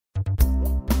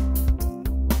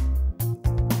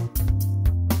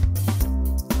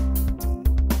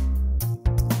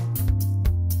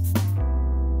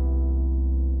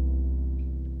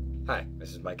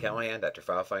is Mike Callahan, Dr.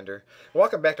 FileFinder.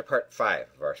 Welcome back to part 5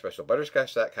 of our special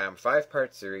Butterscotch.com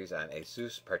 5-part series on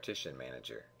EASEUS Partition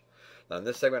Manager. Now in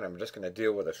this segment I'm just going to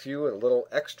deal with a few little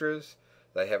extras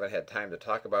that I haven't had time to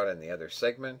talk about in the other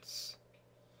segments.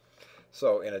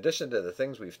 So in addition to the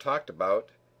things we've talked about,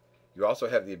 you also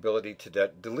have the ability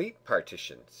to delete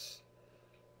partitions.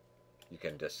 You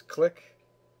can just click,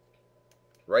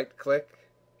 right click,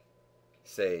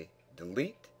 say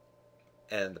delete,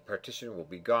 and the partition will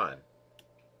be gone.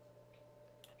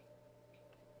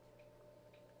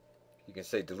 You can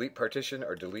say delete partition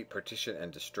or delete partition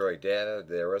and destroy data.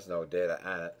 There was no data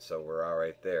on it, so we're all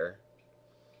right there.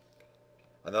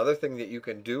 Another thing that you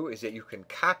can do is that you can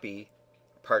copy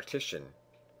partition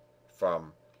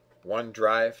from one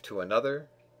drive to another,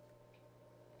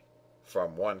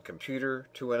 from one computer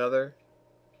to another.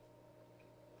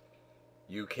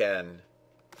 You can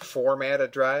format a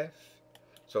drive.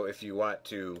 So if you want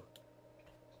to,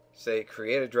 say,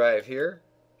 create a drive here,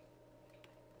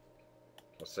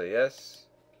 we'll say yes.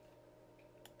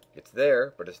 It's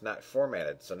there, but it's not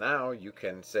formatted. So now you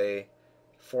can say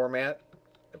format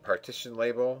the partition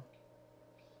label,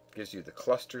 gives you the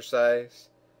cluster size,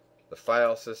 the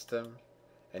file system,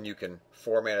 and you can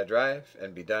format a drive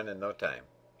and be done in no time.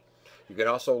 You can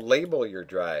also label your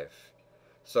drive.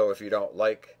 So if you don't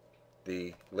like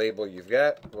the label you've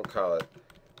got, we'll call it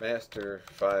master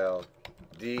file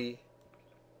D.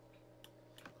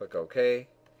 Click OK.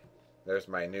 There's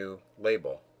my new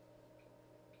label.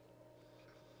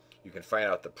 You can find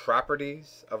out the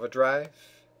properties of a drive.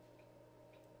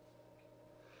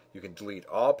 You can delete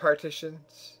all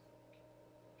partitions.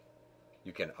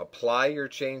 You can apply your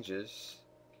changes,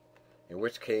 in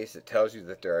which case it tells you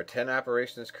that there are 10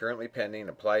 operations currently pending.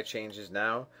 Apply changes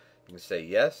now. You can say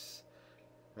yes.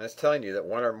 And it's telling you that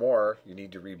one or more you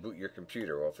need to reboot your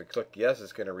computer. Well, if we click yes,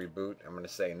 it's going to reboot. I'm going to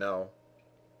say no.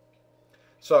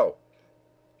 So,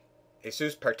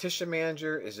 EASEUS Partition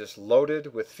Manager is just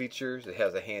loaded with features. It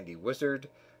has a handy wizard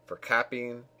for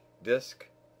copying disk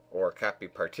or copy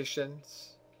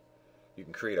partitions. You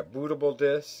can create a bootable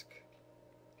disk.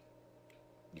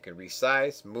 You can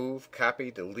resize, move,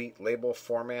 copy, delete, label,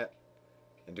 format,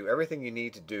 and do everything you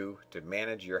need to do to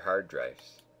manage your hard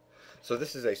drives. So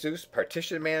this is EASEUS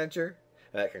Partition Manager,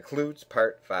 and that concludes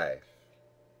part 5.